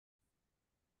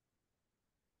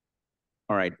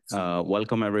All right.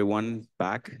 Welcome everyone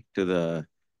back to the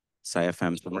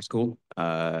SciFM Summer School.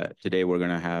 Today we're going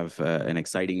to have an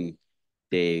exciting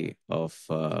day of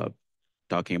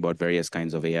talking about various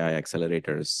kinds of AI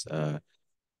accelerators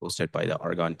hosted by the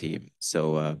Argonne team.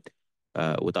 So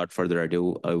without further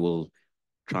ado, I will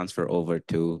transfer over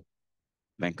to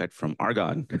Venkat from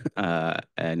Argonne,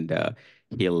 and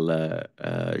he'll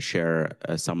share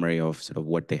a summary of sort of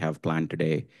what they have planned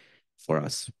today for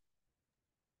us.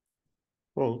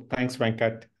 Well, thanks,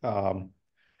 Venkat.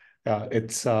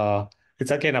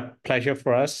 It's again a pleasure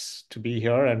for us to be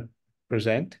here and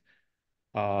present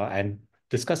and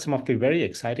discuss some of the very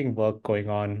exciting work going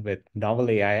on with novel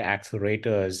AI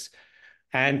accelerators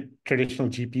and traditional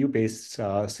GPU-based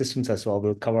systems as well.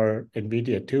 We'll cover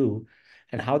NVIDIA too,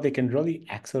 and how they can really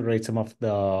accelerate some of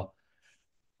the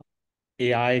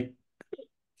AI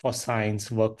for science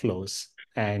workflows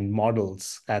and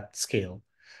models at scale.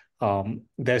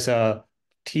 There's a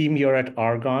team here at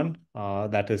Argonne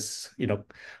that is,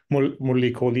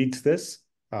 Murali co-leads this,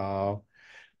 where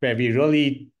we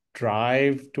really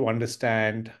drive to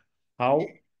understand how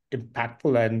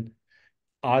impactful and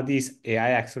are these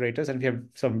AI accelerators, and we have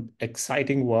some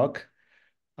exciting work,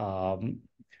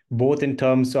 both in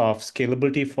terms of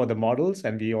scalability for the models,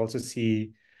 and we also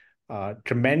see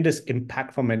tremendous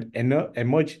impact from an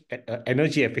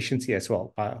energy efficiency as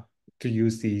well to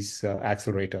use these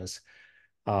accelerators.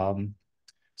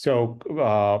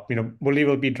 Murali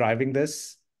will be driving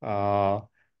this,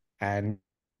 and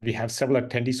we have several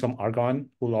attendees from Argonne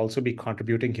who will also be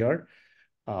contributing here.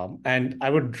 And I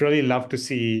would really love to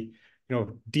see,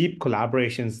 deep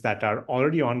collaborations that are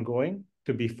already ongoing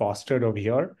to be fostered over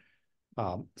here.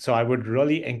 So I would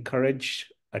really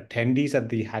encourage attendees at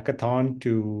the hackathon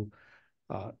to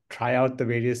try out the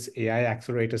various AI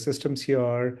accelerator systems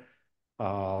here,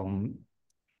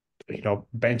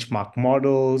 benchmark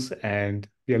models, and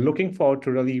we are looking forward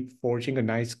to really forging a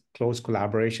nice close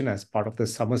collaboration as part of the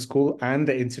summer school and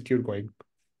the institute going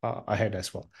ahead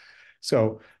as well.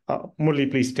 So, Murali,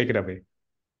 please take it away.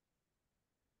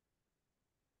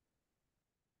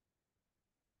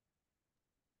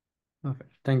 Okay,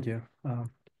 thank you.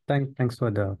 Thanks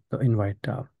for the invite,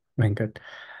 Venkat.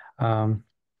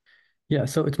 Yeah,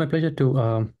 so it's my pleasure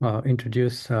to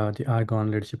introduce the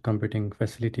Argonne Leadership Computing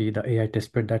Facility, the AI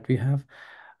testbed that we have.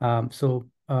 I'll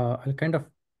kind of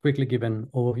quickly give an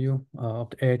overview of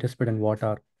the AI testbed and what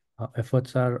our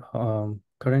efforts are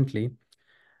currently,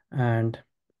 and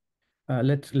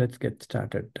let's get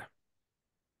started.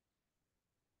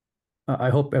 I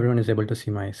hope everyone is able to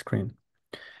see my screen.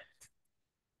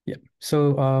 Yeah,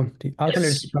 so the Argonne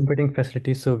Leadership Computing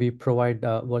Facility, so we provide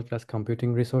world-class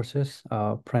computing resources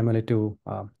primarily to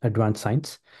advanced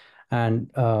science, and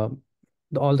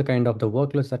all the kind of the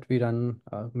workloads that we run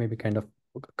maybe kind of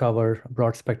cover a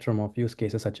broad spectrum of use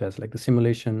cases such as like the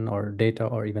simulation or data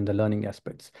or even the learning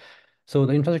aspects. So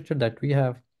the infrastructure that we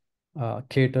have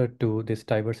catered to this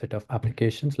diverse set of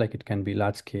applications, like it can be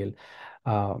large scale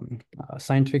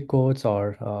scientific codes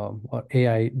or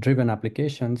AI-driven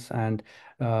applications, and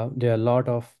there are a lot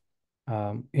of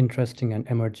interesting and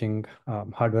emerging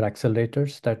hardware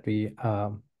accelerators that we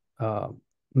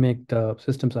make the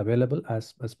systems available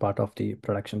as part of the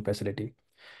production facility.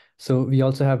 So we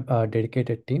also have a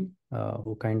dedicated team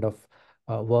who kind of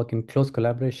work in close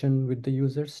collaboration with the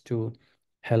users to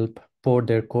help pour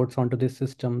their codes onto these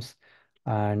systems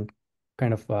and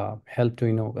kind of help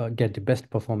to get the best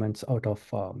performance out of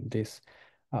these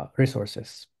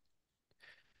resources.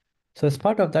 So as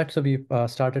part of that, so we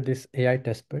started this AI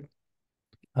testbed.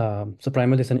 So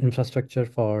primarily it's an infrastructure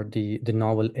for the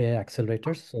novel AI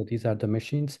accelerators. So these are the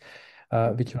machines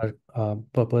which are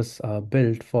purpose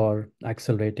built for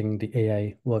accelerating the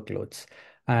AI workloads.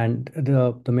 And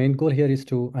the main goal here is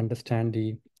to understand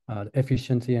the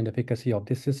efficiency and efficacy of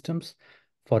these systems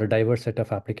for a diverse set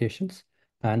of applications.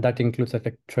 And that includes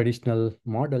like traditional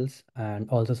models and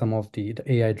also some of the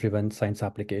AI-driven science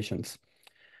applications.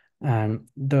 And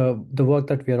the work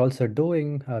that we are also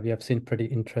doing, we have seen pretty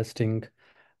interesting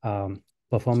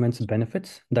performance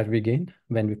benefits that we gain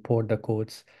when we port the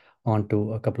codes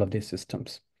onto a couple of these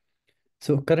systems.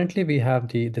 So currently we have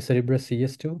the Cerebrus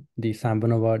CS2, the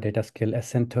Sambonova Datascale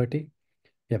SN30.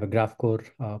 We have a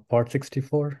GraphCore Port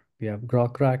 64. We have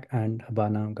GrokRack and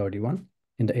Habana Gaudi 1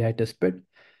 in the AI testbed.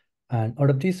 And out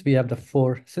of these, we have the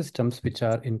 4 systems which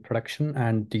are in production,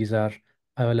 and these are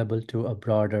available to a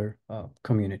broader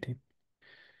community.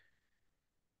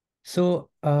 So,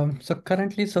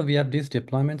 currently, we have these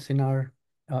deployments in our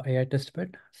AI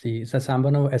testbed. See, it's a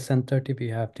Sambonova SN30. We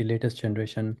have the latest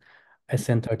generation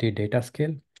SN30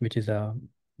 Datascale, which is a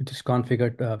which is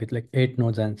configured with like 8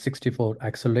 nodes and 64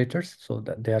 accelerators, so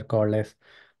that they are called as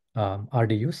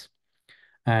RDUs.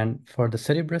 And for the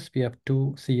Cerebrus, we have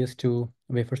two CS2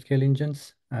 wafer scale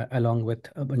engines, along with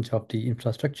a bunch of the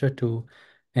infrastructure to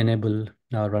enable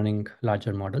running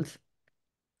larger models.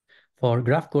 For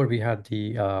GraphCore, we have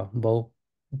the bow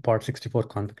part 64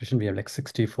 configuration. We have like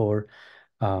 64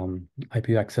 IPU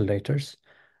accelerators.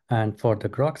 And for the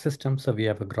Grok system, so we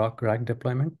have a Grok rack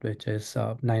deployment, which is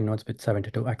 9 nodes with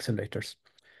 72 accelerators.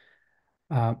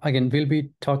 Again, we'll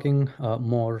be talking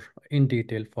more in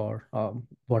detail for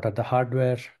what are the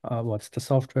hardware, what's the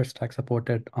software stack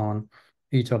supported on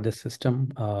each of the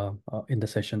system in the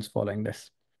sessions following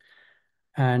this.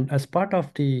 And as part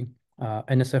of the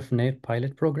NSF NAVE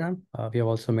pilot program, we have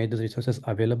also made these resources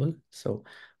available. So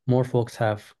more folks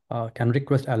can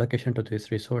request allocation to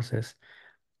these resources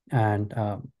and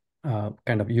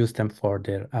kind of use them for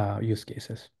their use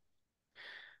cases.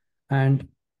 And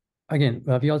again,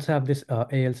 we also have this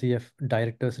ALCF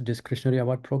Directors Discretionary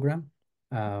Award Program.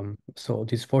 So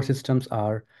these 4 systems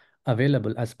are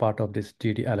available as part of this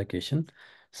DD allocation.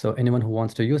 So anyone who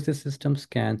wants to use these systems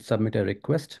can submit a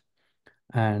request.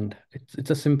 And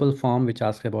it's a simple form which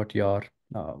asks about your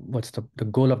what's the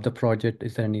goal of the project.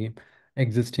 Is there any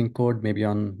existing code maybe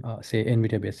on say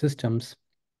NVIDIA-based systems?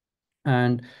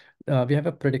 And we have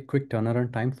a pretty quick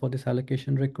turnaround time for this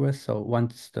allocation request. So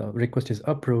once the request is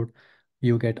approved,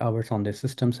 you get hours on the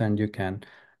systems, and you can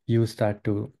use that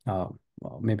to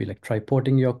maybe like try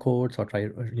porting your codes or try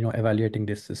evaluating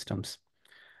these systems.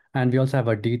 And we also have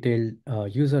a detailed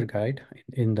user guide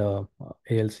in the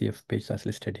ALCF page that's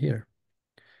listed here.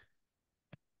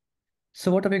 So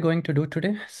what are we going to do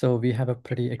today? So we have a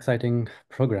pretty exciting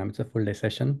program. It's a full day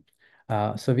session.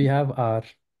 So we have our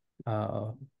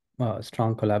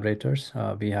strong collaborators.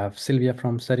 We have Sylvia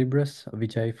from Cerebrus,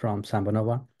 Vijay from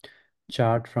Sambanova,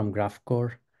 Chad from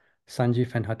GraphCore,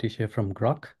 Sanjeev and Hatishe from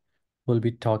Grok. We'll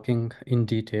be talking in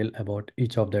detail about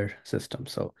each of their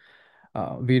systems. So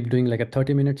we're doing like a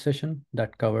 30-minute session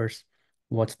that covers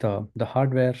what's the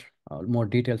hardware, more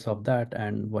details of that,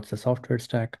 and what's the software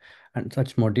stack, and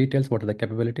such more details, what are the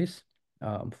capabilities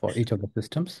for each of the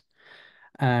systems.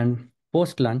 And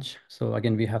post lunch, so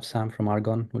again, we have Sam from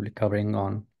Argonne who will be covering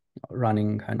on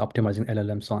running and optimizing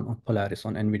LLMs on Polaris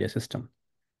on NVIDIA system.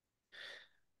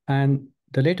 And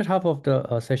the later half of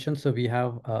the session, so we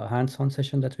have a hands-on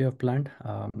session that we have planned.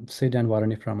 Sid and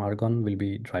Varani from Argonne will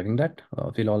be driving that.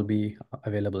 We'll all be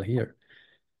available here.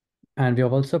 And we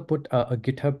have also put a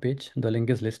GitHub page. The link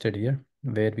is listed here,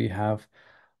 where we have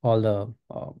all the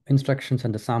instructions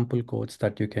and the sample codes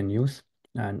that you can use,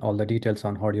 and all the details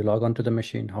on how do you log onto the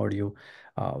machine, how do you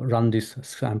run these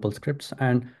sample scripts.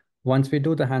 And once we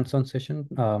do the hands-on session,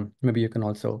 maybe you can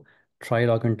also try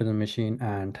log into the machine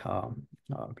and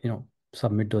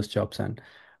submit those jobs and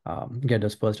get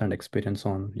us first-hand experience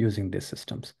on using these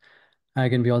systems.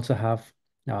 Again, we also have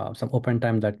some open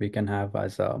time that we can have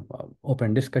as a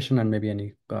open discussion and maybe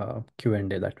any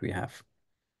Q&A that we have.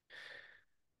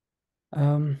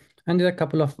 And there are a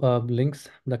couple of links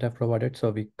that I've provided.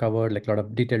 So we covered like a lot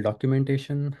of detailed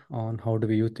documentation on how do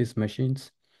we use these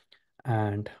machines.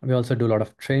 And we also do a lot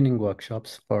of training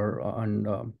workshops for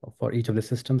each of the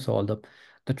systems. So all the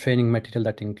training material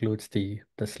that includes the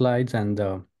slides and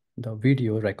the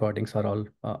video recordings are all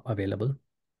available.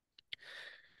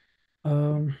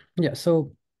 Yeah,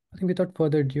 so I think without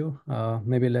further ado,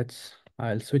 maybe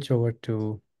I'll switch over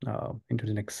to into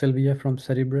the next Sylvia from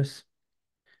Cerebrus.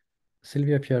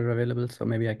 Sylvia, if you're available, so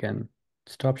maybe I can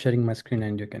stop sharing my screen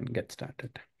and you can get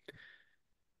started.